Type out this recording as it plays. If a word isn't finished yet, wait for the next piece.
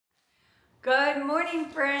Good morning,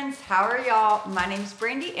 friends. How are y'all? My name's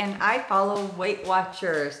Brandy and I follow Weight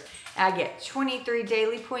Watchers. I get 23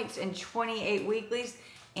 daily points and 28 weeklies,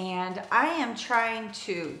 and I am trying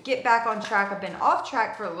to get back on track. I've been off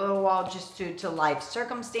track for a little while just due to life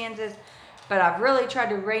circumstances, but I've really tried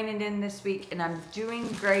to rein it in this week and I'm doing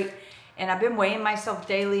great. And I've been weighing myself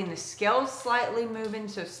daily and the scale's slightly moving,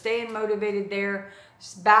 so staying motivated there,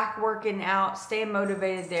 back working out, staying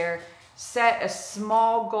motivated there. Set a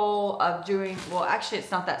small goal of doing, well, actually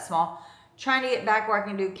it's not that small, trying to get back where I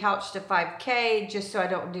can do couch to 5K just so I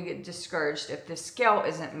don't get discouraged if the scale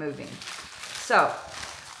isn't moving. So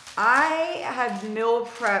I have meal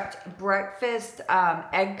prepped breakfast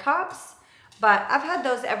egg cups, but I've had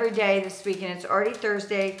those every day this week and it's already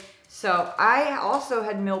Thursday. So I also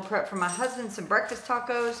had meal prep for my husband some breakfast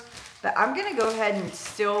tacos, but I'm gonna go ahead and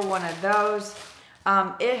steal one of those.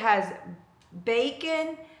 It has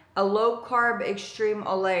bacon, a low-carb extreme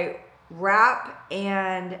ole wrap,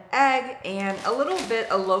 and egg, and a little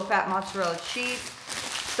bit of low-fat mozzarella cheese.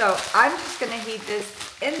 So I'm just gonna heat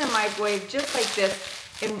this in the microwave just like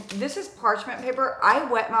this. And this is parchment paper. I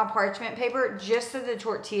wet my parchment paper just so the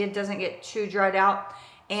tortilla doesn't get too dried out,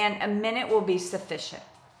 and a minute will be sufficient.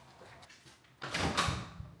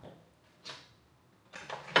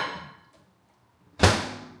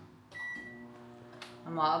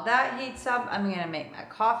 While that heats up, I'm gonna make my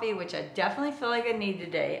coffee, which I definitely feel like I need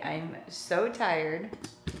today. I'm so tired.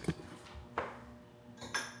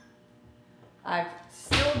 I've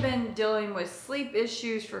still been dealing with sleep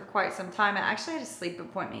issues for quite some time. I actually had a sleep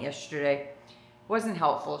appointment yesterday. It wasn't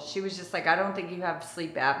helpful. She was just like, I don't think you have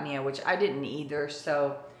sleep apnea, which I didn't either.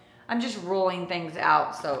 So I'm just ruling things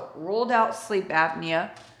out. So ruled out sleep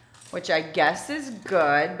apnea, which I guess is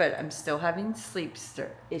good, but I'm still having sleep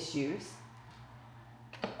issues.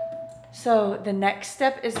 So the next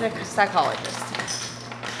step is the psychologist,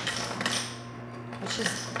 which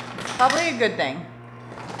is probably a good thing.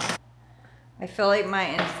 I feel like my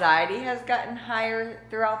anxiety has gotten higher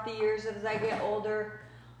throughout the years as I get older,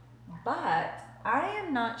 but I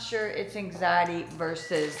am not sure it's anxiety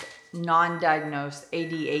versus non-diagnosed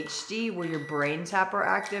ADHD where your brain's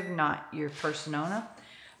hyperactive, not your persona.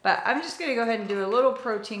 But I'm just gonna go ahead and do a little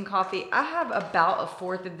protein coffee. I have about a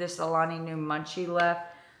fourth of this Alani Nu Munchie left.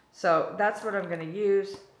 So that's what I'm gonna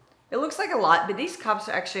use. It looks like a lot, but these cups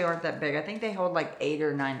actually aren't that big. I think they hold like 8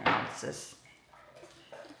 or 9 ounces.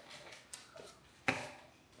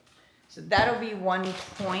 So that'll be 1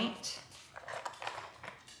 point.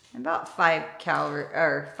 About 5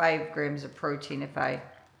 grams of protein if I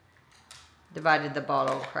divided the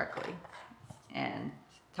bottle correctly. And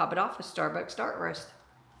top it off with Starbucks dark roast.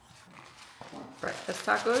 Breakfast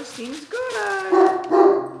tacos seems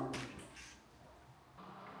good.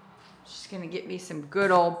 Gonna get me some good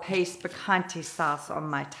old paste picante sauce on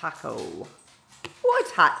my taco. Oh,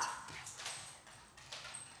 it's hot.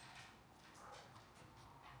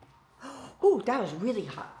 Oh, that was really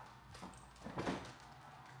hot.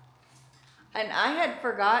 And I had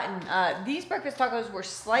forgotten, these breakfast tacos were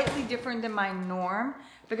slightly different than my norm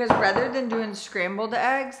because rather than doing scrambled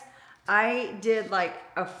eggs, I did like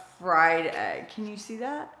a fried egg. Can you see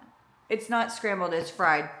that? It's not scrambled, it's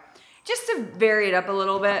fried. Just to vary it up a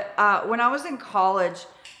little bit, when I was in college,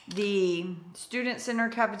 the student center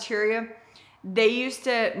cafeteria, they used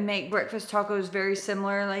to make breakfast tacos very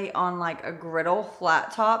similarly on like a griddle flat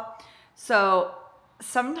top. So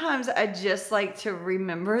sometimes I just like to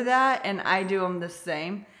remember that and I do them the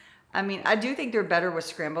same. I mean, I do think they're better with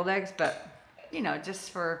scrambled eggs, but you know, just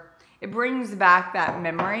for, it brings back that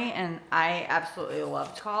memory, and I absolutely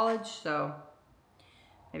loved college, so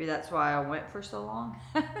maybe that's why I went for so long.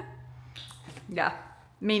 Yeah,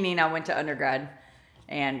 meaning I went to undergrad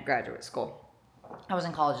and graduate school. I was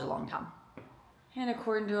in college a long time. And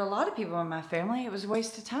according to a lot of people in my family, it was a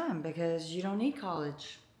waste of time because you don't need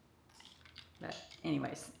college. But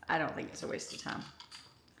anyways, I don't think it's a waste of time.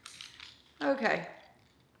 Okay.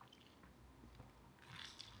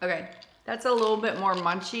 Okay, that's a little bit more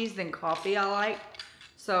munchies than coffee I like.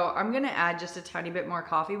 So I'm gonna add just a tiny bit more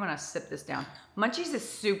coffee when I sip this down. Munchies is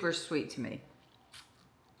super sweet to me.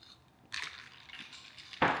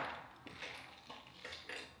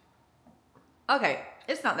 Okay,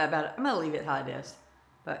 it's not that bad. I'm gonna leave it how it is.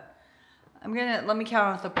 But let me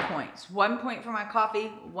count off the points. 1 point for my coffee,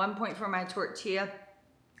 1 point for my tortilla,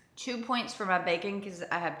 2 points for my bacon because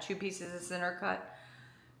I have 2 pieces of center cut.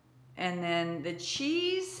 And then the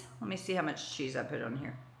cheese, let me see how much cheese I put on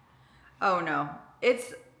here. Oh no,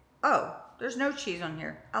 there's no cheese on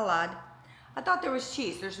here. I lied. I thought there was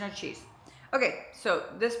cheese, there's no cheese. Okay, so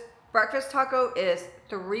this breakfast taco is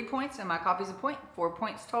 3 points and my coffee's a point, 4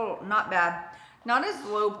 points total, not bad. Not as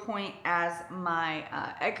low point as my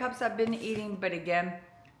egg cups I've been eating, but again,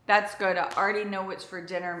 that's good. I already know what's for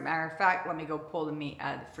dinner. Matter of fact, let me go pull the meat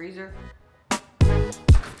out of the freezer.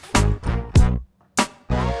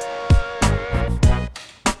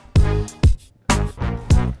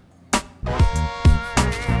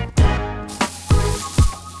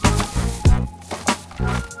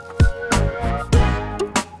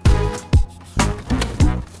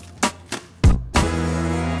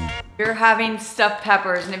 You're having stuffed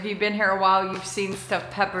peppers, and if you've been here a while, you've seen stuffed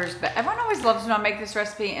peppers, but everyone always loves when I make this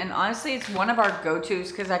recipe, and honestly, it's one of our go-tos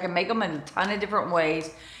because I can make them in a ton of different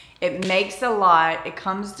ways. It makes a lot, it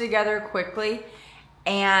comes together quickly,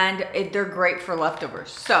 and they're great for leftovers.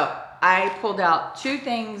 So I pulled out 2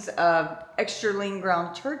 things of extra lean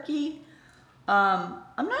ground turkey. I'm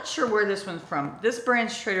not sure where this one's from. This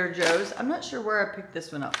brand's Trader Joe's. I'm not sure where I picked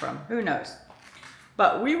this one up from. Who knows?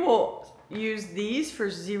 But we will use these for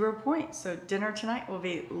 0 points. So dinner tonight will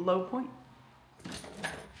be low point.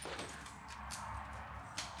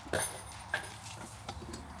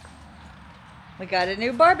 We got a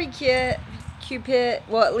new barbecue pit.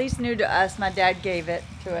 Well, at least new to us. My dad gave it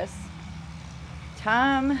to us.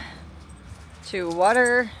 Time to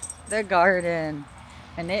water the garden.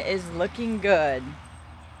 And it is looking good.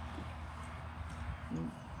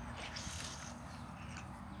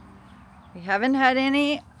 We haven't had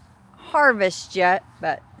any harvest yet,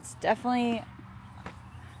 but it's definitely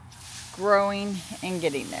growing and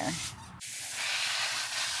getting there.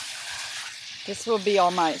 This will be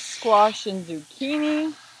all my squash and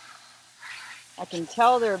zucchini. I can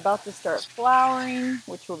tell they're about to start flowering,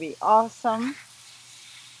 which will be awesome.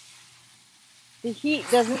 The heat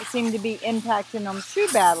doesn't seem to be impacting them too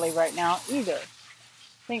badly right now either.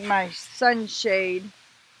 I think my sunshade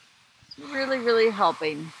is really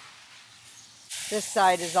helping. This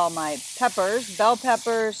side is all my peppers, bell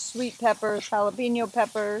peppers, sweet peppers, jalapeno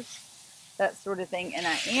peppers, that sort of thing. And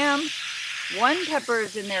I am, 1 pepper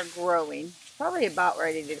is in there growing. It's probably about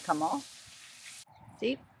ready to come off.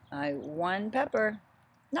 See, 1 pepper.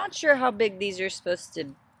 Not sure how big these are supposed to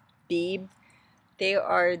be. They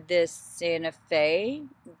are this Santa Fe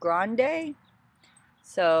Grande.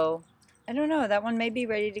 So, I don't know. That one may be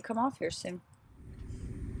ready to come off here soon.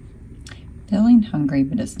 Feeling hungry,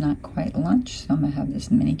 but it's not quite lunch, so I'm gonna have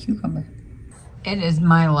this mini cucumber. It is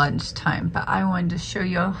my lunch time, but I wanted to show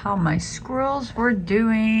you how my squirrels were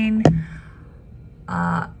doing.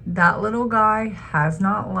 That little guy has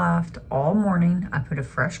not left all morning. I put a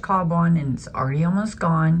fresh cob on and it's already almost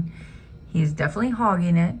gone. He's definitely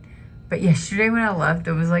hogging it. But yesterday when I left,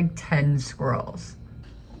 there was like 10 squirrels.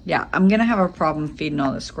 Yeah, I'm gonna have a problem feeding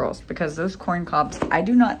all the squirrels because those corn cobs, I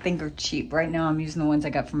do not think are cheap. Right now I'm using the ones I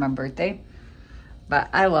got for my birthday. But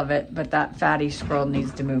I love it, but that fatty squirrel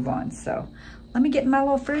needs to move on. So let me get in my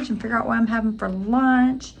little fridge and figure out what I'm having for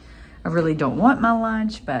lunch. I really don't want my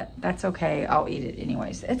lunch, but that's okay. I'll eat it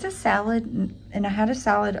anyways. It's a salad, and I had a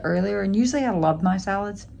salad earlier, and usually I love my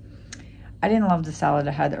salads. I didn't love the salad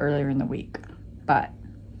I had earlier in the week, but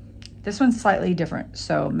this one's slightly different,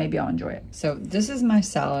 so maybe I'll enjoy it. So this is my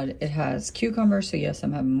salad. It has cucumber, so yes,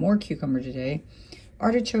 I'm having more cucumber today.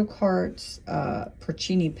 Artichoke hearts,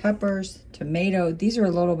 porcini peppers, tomato. These are a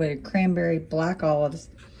little bit of cranberry, black olives.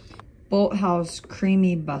 Bolthouse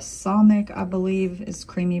creamy balsamic, I believe is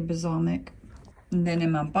creamy balsamic. And then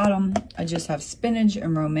in my bottom, I just have spinach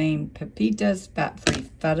and romaine pepitas, fat-free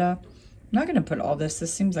feta. I'm not gonna put all this.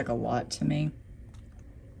 This seems like a lot to me.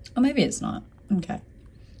 Oh, maybe it's not. Okay,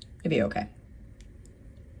 maybe okay.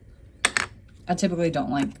 I typically don't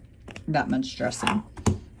like that much dressing,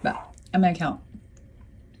 but I'm gonna count.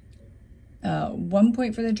 1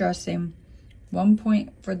 point for the dressing, 1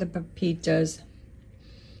 point for the pepitas,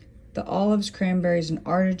 the olives, cranberries, and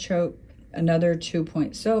artichoke, another 2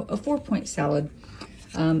 points. So a 4-point salad.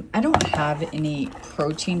 I don't have any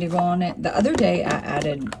protein to go on it. The other day I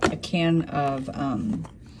added a can of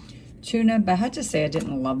tuna, but I had to say I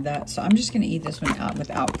didn't love that. So I'm just gonna eat this one out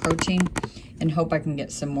without protein and hope I can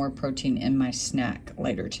get some more protein in my snack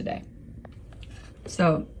later today.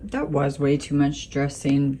 So that was way too much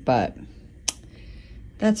dressing, but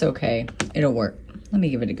that's okay. It'll work. Let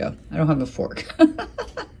me give it a go. I don't have a fork.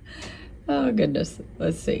 Oh goodness.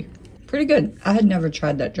 Let's see. Pretty good. I had never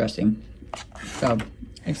tried that dressing, so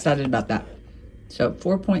excited about that. So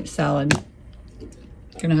 4-point salad.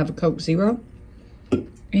 Gonna have a Coke Zero.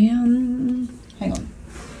 And hang on.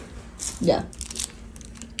 Yeah.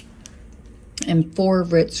 And 4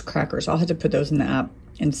 Ritz crackers. I'll have to put those in the app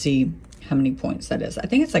and see how many points that is. I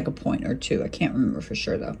think it's like a point or 2. I can't remember for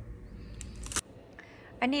sure though.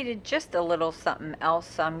 I needed just a little something else,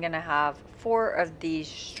 so I'm gonna have 4 of these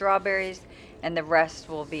strawberries, and the rest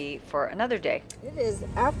will be for another day. It is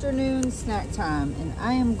afternoon snack time, and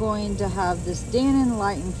I am going to have this Dannon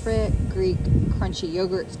Light and Fit Greek crunchy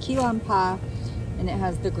yogurt. It's key lime pie, and it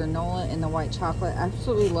has the granola and the white chocolate. I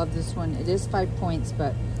absolutely love this one. It is 5 points,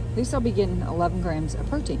 but at least I'll be getting 11 grams of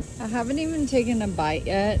protein. I haven't even taken a bite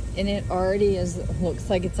yet, and it already looks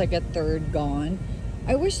like it's like a third gone.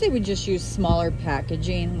 I wish they would just use smaller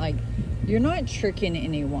packaging. Like, you're not tricking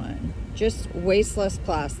anyone. Just waste less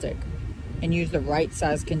plastic and use the right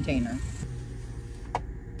size container.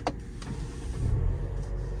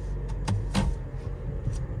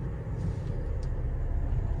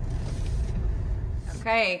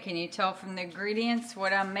 Okay, can you tell from the ingredients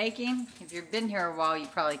what I'm making? If you've been here a while, you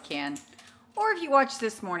probably can. Or if you watched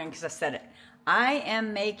this morning, because I said it. I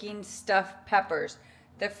am making stuffed peppers.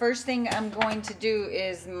 The first thing I'm going to do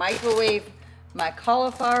is microwave my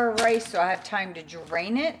cauliflower rice so I have time to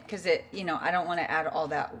drain it, because I don't want to add all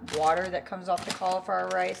that water that comes off the cauliflower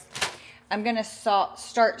rice. I'm going to start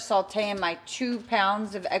sauteing my 2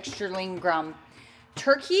 pounds of extra lean ground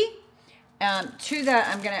turkey. To that,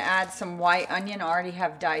 I'm going to add some white onion I already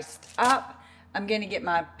have diced up. I'm going to get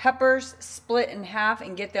my peppers split in half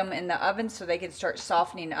and get them in the oven so they can start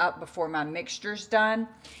softening up before my mixture's done.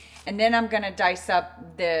 And then I'm going to dice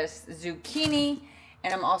up this zucchini,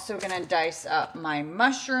 and I'm also going to dice up my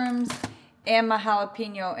mushrooms and my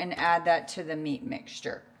jalapeno and add that to the meat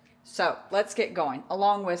mixture. So let's get going,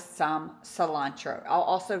 along with some cilantro. I'll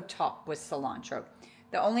also top with cilantro.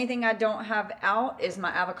 The only thing I don't have out is my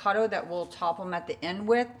avocado that we'll top them at the end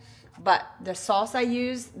with. But the sauce I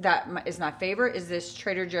use that is my favorite is this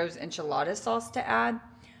Trader Joe's enchilada sauce to add.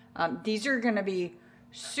 These are going to be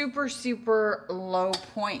super, super low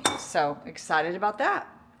points. So excited about that.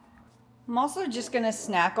 I'm also just going to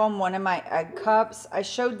snack on one of my egg cups. I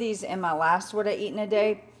showed these in my last What I Eat in a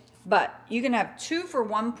Day. But you can have 2 for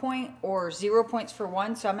 1 point or 0 points for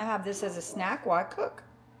 1. So I'm going to have this as a snack while I cook.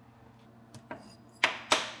 I'm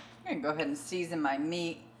going to go ahead and season my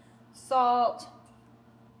meat. Salt,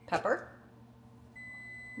 pepper,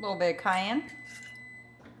 a little bit of cayenne,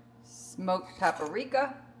 smoked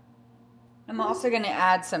paprika. I'm also going to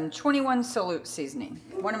add some 21 Salute seasoning,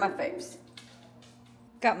 one of my faves.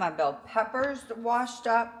 Got my bell peppers washed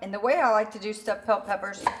up, and the way I like to do stuffed bell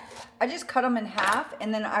peppers, I just cut them in half,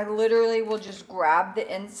 and then I literally will just grab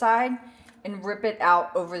the inside and rip it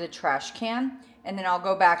out over the trash can. And then I'll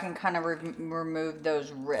go back and kind of remove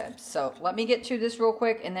those ribs. So let me get to this real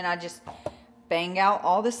quick, and then I just bang out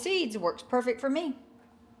all the seeds. It works perfect for me.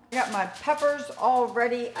 I got my peppers all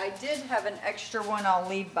ready. I did have an extra one I'll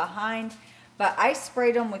leave behind, but I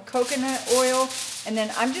sprayed them with coconut oil, and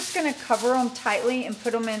then I'm just going to cover them tightly and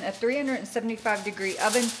put them in a 375-degree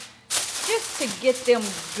oven just to get them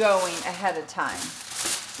going ahead of time.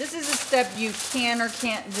 This is a step you can or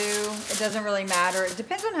can't do. It doesn't really matter. It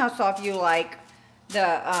depends on how soft you like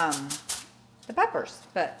the peppers,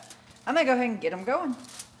 but I'm gonna go ahead and get them going.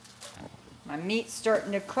 My meat's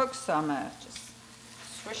starting to cook, so I'm gonna just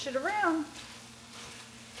swish it around.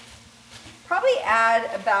 Probably add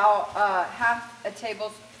about half a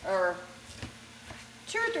tablespoon or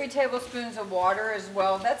 2 or 3 tablespoons of water as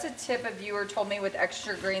well. That's a tip a viewer told me with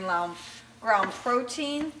extra ground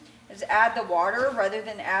protein, is add the water rather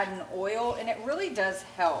than add an oil, and it really does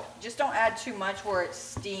help. Just don't add too much where it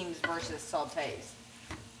steams versus sautés.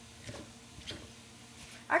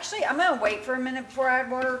 Actually, I'm gonna wait for a minute before I add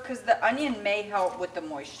water because the onion may help with the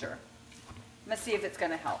moisture. I'm gonna see if it's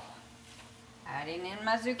gonna help. Adding in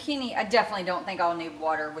my zucchini. I definitely don't think I'll need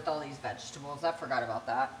water with all these vegetables. I forgot about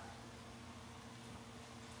that.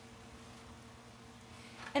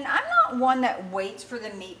 And I'm not one that waits for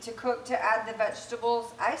the meat to cook to add the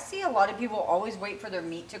vegetables. I see a lot of people always wait for their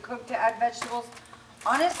meat to cook to add vegetables.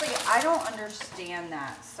 Honestly, I don't understand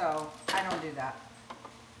that, so I don't do that.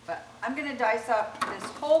 But I'm gonna dice up this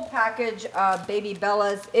whole package of Baby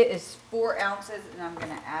Bellas. It is 4 ounces, and I'm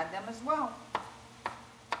gonna add them as well.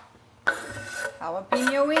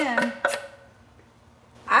 Jalapeno in.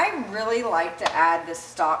 I really like to add the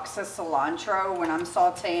stalks of cilantro when I'm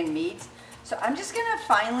sauteing meats. So I'm just gonna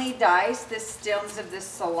finely dice the stems of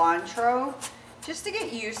this cilantro just to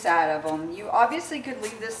get use out of them. You obviously could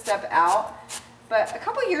leave this step out, but a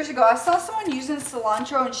couple years ago I saw someone using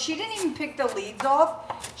cilantro and she didn't even pick the leaves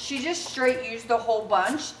off. She just straight used the whole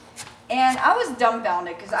bunch. And I was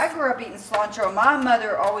dumbfounded because I grew up eating cilantro. My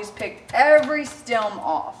mother always picked every stem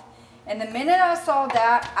off. And the minute I saw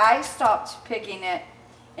that, I stopped picking it.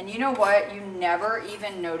 And you know what? You never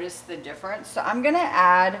even notice the difference. So I'm gonna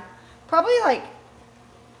add probably like,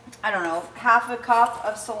 I don't know, half a cup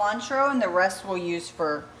of cilantro, and the rest we'll use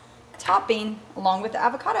for topping along with the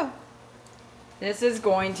avocado. This is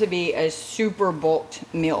going to be a super bulked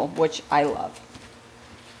meal, which I love.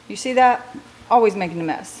 You see that? Always making a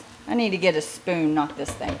mess. I need to get a spoon, not this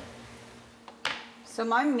thing. So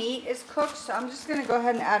my meat is cooked, so I'm just gonna go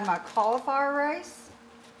ahead and add my cauliflower rice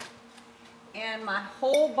and my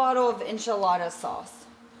whole bottle of enchilada sauce.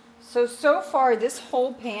 So far this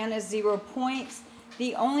whole pan is 0 points.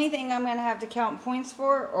 The only thing I'm gonna have to count points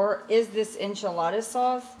for is this enchilada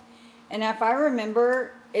sauce. And if I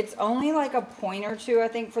remember, it's only like a point or two, I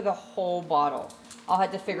think, for the whole bottle. I'll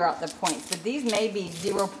have to figure out the points, but these may be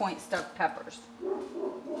 0 point stuffed peppers.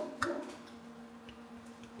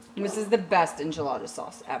 This is the best enchilada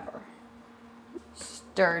sauce ever.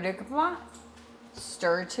 Stir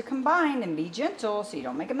to combine and be gentle so you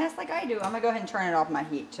don't make a mess like I do. I'm gonna go ahead and turn it off my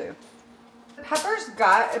heat too. The peppers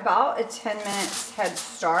got about a 10 minutes head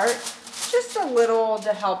start, just a little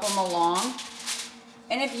to help them along.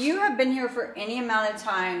 And if you have been here for any amount of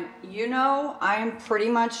time, you know I'm pretty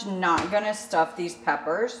much not gonna stuff these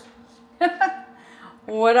peppers.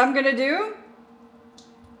 What I'm gonna do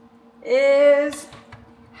is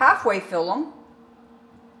halfway fill them,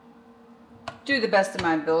 do the best of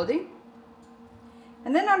my ability,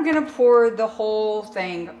 and then I'm gonna pour the whole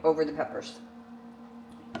thing over the peppers.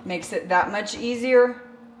 Makes it that much easier,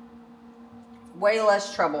 way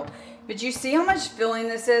less trouble. But you see how much filling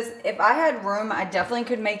this is? If I had room, I definitely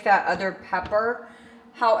could make that other pepper.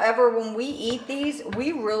 However, when we eat these,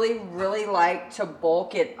 we really like to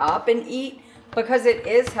bulk it up and eat because it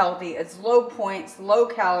is healthy. It's low points, low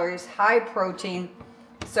calories, high protein.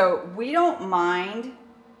 So we don't mind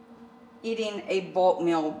eating a bulk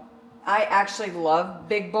meal. I actually love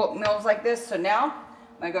big bulk meals like this. So now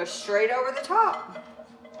I'm gonna go straight over the top.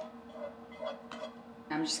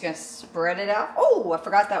 I'm just gonna spread it out. Oh, I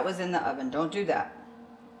forgot that was in the oven. Don't do that.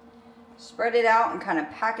 Spread it out and kind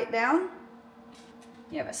of pack it down.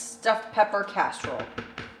 You have a stuffed pepper casserole.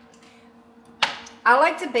 I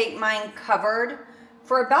like to bake mine covered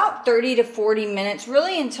for about 30 to 40 minutes,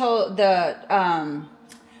 really until the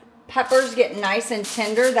peppers get nice and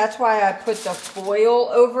tender. That's why I put the foil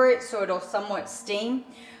over it so it'll somewhat steam.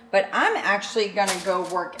 But I'm actually gonna go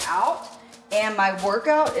work out, and my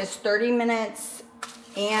workout is 30 minutes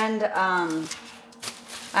and I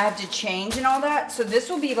have to change and all that. So this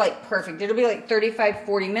will be like perfect. It'll be like 35,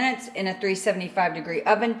 40 minutes in a 375 degree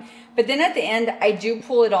oven. But then at the end, I do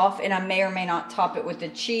pull it off and I may or may not top it with the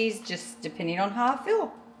cheese, just depending on how I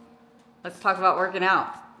feel. Let's talk about working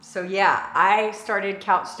out. So yeah, I started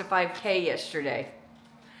Couch to 5K yesterday.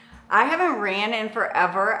 I haven't ran in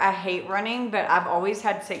forever. I hate running, but I've always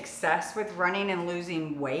had success with running and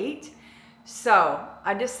losing weight. So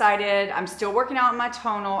I decided I'm still working out on my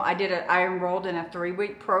tonal. I enrolled in a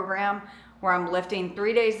 3-week program where I'm lifting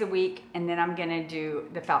 3 days a week, and then I'm gonna do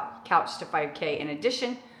the Couch to 5K in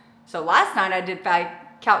addition. So last night I did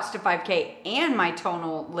Couch to 5K and my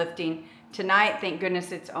tonal lifting. Tonight, thank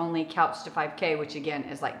goodness it's only Couch to 5K, which again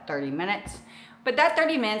is like 30 minutes. But that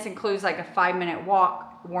 30 minutes includes like a 5-minute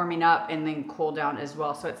walk, warming up, and then cool down as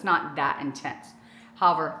well. So it's not that intense.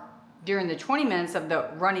 However, during the 20 minutes of the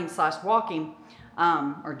running / walking,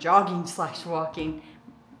 or jogging / walking,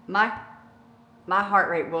 my heart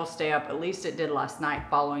rate will stay up. At least it did last night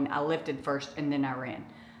following I lifted first and then I ran.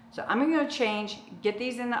 So I'm gonna change, get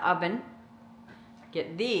these in the oven,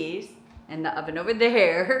 get these in the oven over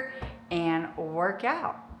there, and work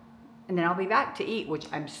out. And then I'll be back to eat, which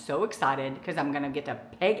I'm so excited because I'm gonna get to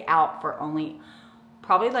peg out for only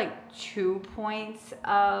probably like 2 points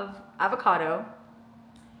of avocado,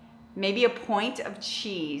 maybe a point of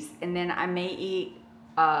cheese, and then I may eat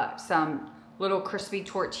some little crispy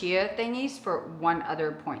tortilla thingies for 1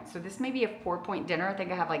 other point. So this may be a 4-point dinner. I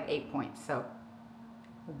think I have like 8 points, so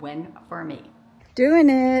win for me. Doing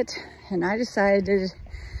it, and I decided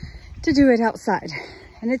to do it outside,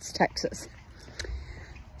 and it's Texas.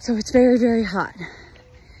 So it's very hot.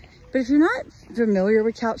 But if you're not familiar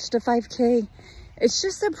with Couch to 5K, it's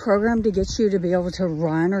just a program to get you to be able to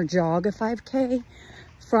run or jog a 5K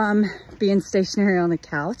from being stationary on the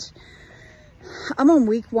couch. I'm on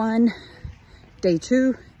week 1, day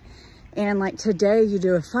 2, and like today you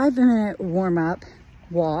do a 5-minute warm-up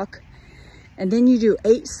walk, and then you do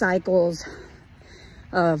 8 cycles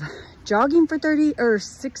of jogging for 30 or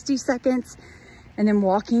 60 seconds and then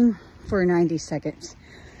walking for 90 seconds.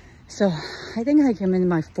 So I think like I'm in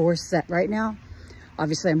my 4th set right now.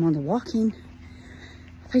 Obviously I'm on the walking,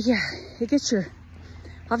 but yeah, it gets your,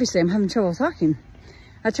 obviously I'm having trouble talking.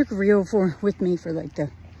 I took Rio with me for like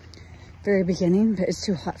the very beginning, but it's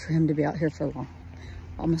too hot for him to be out here for long.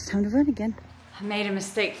 Almost time to run again. I made a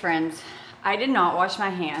mistake, friends. I did not wash my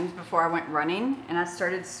hands before I went running, and I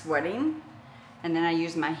started sweating. And then I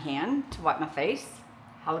use my hand to wipe my face.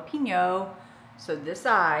 Jalapeno. So this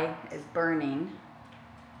eye is burning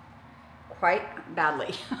quite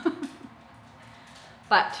badly.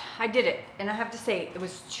 But I did it, and I have to say it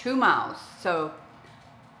was 2 miles. So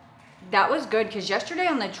that was good, because yesterday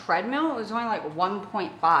on the treadmill it was only like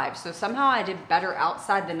 1.5. So somehow I did better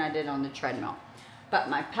outside than I did on the treadmill. But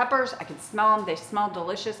my peppers, I can smell them. They smell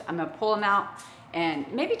delicious. I'm gonna pull them out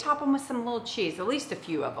and maybe top them with some little cheese, at least a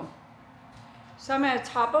few of them. So I'm gonna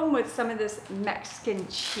top them with some of this Mexican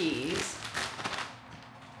cheese.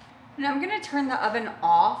 And I'm gonna turn the oven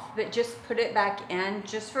off, but just put it back in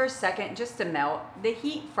just for a second, just to melt. The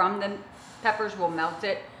heat from the peppers will melt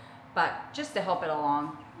it, but just to help it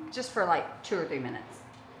along, just for like 2 or 3 minutes.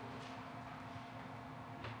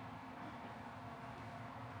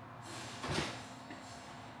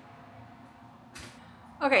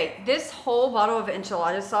 Okay, this whole bottle of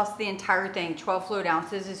enchilada sauce, the entire thing, 12 fluid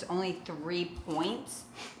ounces, is only 3 points.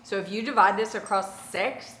 So if you divide this across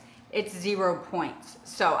 6, it's 0 points.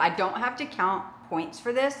 So I don't have to count points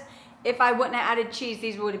for this. If I wouldn't have added cheese,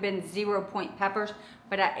 these would have been 0 point peppers,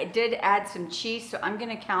 but I did add some cheese, so I'm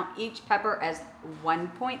gonna count each pepper as 1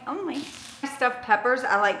 point only. Stuffed peppers,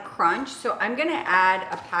 I like crunch, so I'm gonna add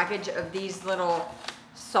a package of these little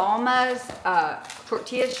Salma's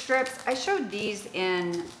tortilla strips. I showed these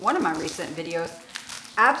in one of my recent videos.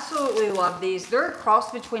 Absolutely love these. They're a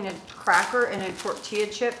cross between a cracker and a tortilla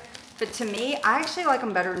chip, but to me, I actually like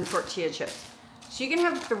them better than tortilla chips. So you can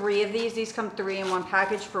have 3 of these. These come 3 in one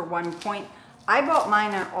package for 1 point. I bought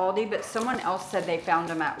mine at Aldi, but someone else said they found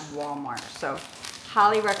them at Walmart. So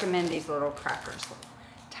highly recommend these little crackers.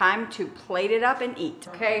 Time to plate it up and eat.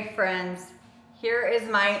 Okay, friends, here is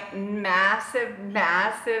my massive,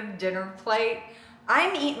 massive dinner plate.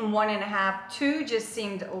 I'm eating 1.5. 2 just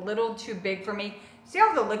seemed a little too big for me. See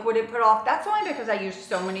all the liquid it put off? That's only because I used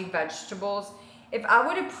so many vegetables. If I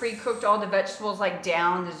would have pre-cooked all the vegetables like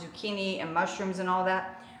down, the zucchini and mushrooms and all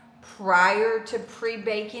that, prior to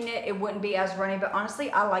pre-baking it, it wouldn't be as runny. But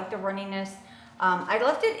honestly, I like the runniness. I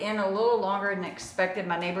left it in a little longer than expected.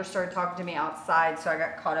 My neighbor started talking to me outside, so I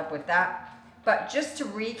got caught up with that. But just to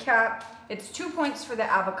recap, it's 2 points for the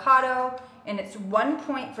avocado, and it's 1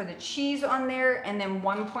 point for the cheese on there, and then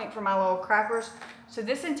 1 point for my little crackers. So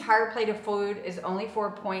this entire plate of food is only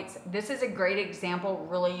 4 points. This is a great example,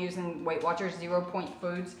 really using Weight Watchers 0 point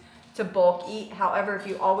foods to bulk eat. However, if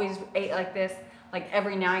you always ate like this, like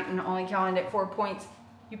every night, and only counted at 4 points,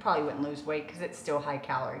 you probably wouldn't lose weight, because it's still high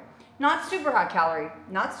calorie. Not super high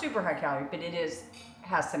calorie, but it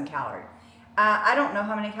has some calorie. I don't know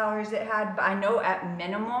how many calories it had, but I know at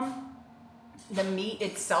minimum, the meat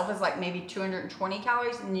itself is like maybe 220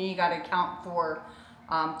 calories, and then you got to account for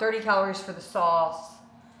 30 calories for the sauce,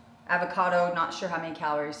 avocado, not sure how many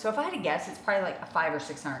calories. So if I had to guess, it's probably like a 500 or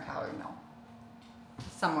 600 calorie meal,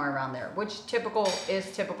 somewhere around there, which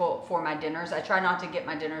is typical for my dinners. I try not to get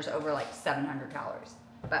my dinners over like 700 calories.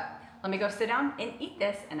 But let me go sit down and eat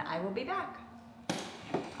this, and I will be back.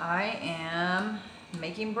 I am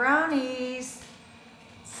making brownies.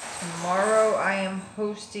 Tomorrow I am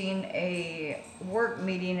hosting a work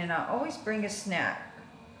meeting, and I always bring a snack,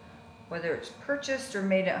 whether it's purchased or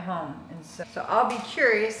made at home. And so I'll be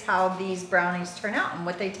curious how these brownies turn out and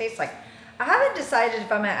what they taste like. I haven't decided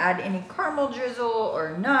if I'm gonna add any caramel drizzle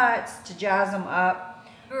or nuts to jazz them up.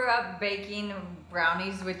 You grew up baking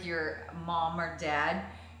brownies with your mom or dad.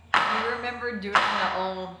 You remember doing the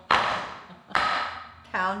old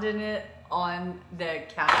pounding it on the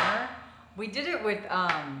counter? We did it with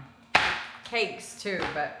cakes too,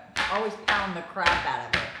 but always pound the crap out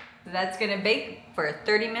of it. So that's gonna bake for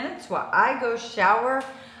 30 minutes while I go shower.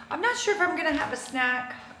 I'm not sure if I'm gonna have a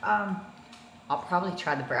snack. I'll probably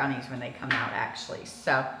try the brownies when they come out, actually.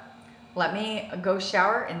 So let me go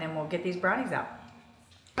shower, and then we'll get these brownies out.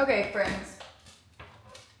 Okay, friends.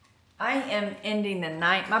 I am ending the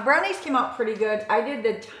night. My brownies came out pretty good. I did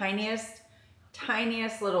the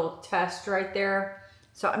tiniest little test right there.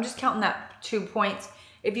 So I'm just counting that 2 points.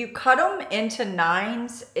 If you cut them into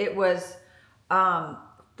 9s, it was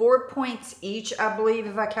 4 points each, I believe,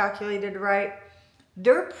 if I calculated right.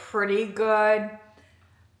 They're pretty good.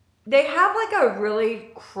 They have like a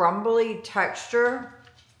really crumbly texture.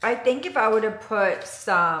 I think if I would have put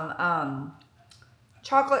some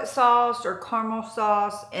chocolate sauce or caramel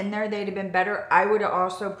sauce in there, they'd have been better. I would have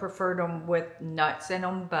also preferred them with nuts in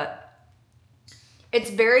them, but it's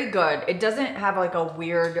very good. It doesn't have like a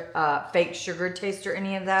weird fake sugar taste or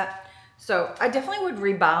any of that. So I definitely would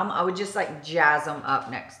rebuy them. I would just like jazz them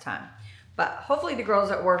up next time. But hopefully the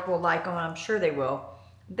girls at work will like them, and I'm sure they will.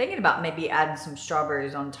 I'm thinking about maybe adding some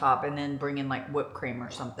strawberries on top and then bringing like whipped cream or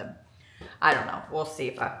something. I don't know. We'll see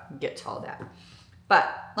if I get to all that.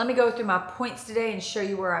 But let me go through my points today and show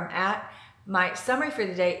you where I'm at. My summary for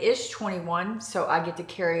the day is 21, so I get to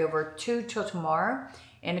carry over 2 till tomorrow.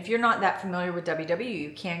 And if you're not that familiar with WW,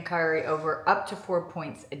 you can carry over up to 4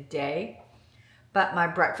 points a day. But my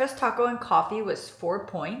breakfast taco and coffee was 4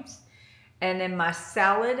 points. And then my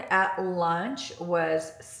salad at lunch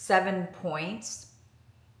was 7 points.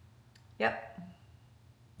 Yep.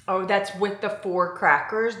 Oh, that's with the 4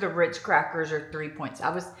 crackers. The Ritz crackers are 3 points. I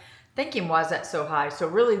was thinking, why is that so high? So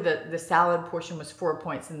really the salad portion was 4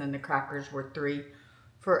 points and then the crackers were 3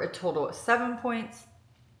 for a total of 7 points.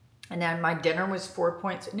 And then my dinner was 4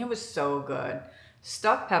 points and it was so good.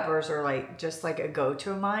 Stuffed peppers are like just like a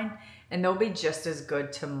go-to of mine and they'll be just as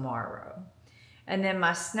good tomorrow. And then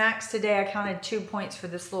my snacks today, I counted 2 points for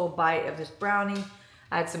this little bite of this brownie.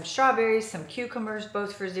 I had some strawberries, some cucumbers,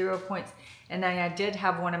 both for 0 points. And then I did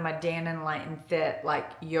have one of my Dannon Light and Fit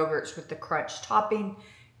like yogurts with the crunch topping.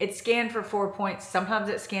 It scanned for 4 points. Sometimes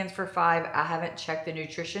it scans for 5. I haven't checked the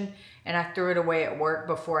nutrition and I threw it away at work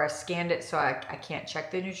before I scanned it, so I can't check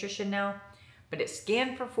the nutrition now. But it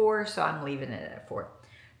scanned for 4, so I'm leaving it at 4.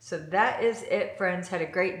 So that is it, friends. Had a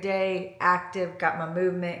great day, active, got my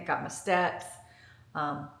movement, got my steps.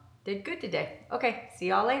 Did good today. Okay, see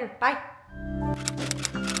y'all later. Bye.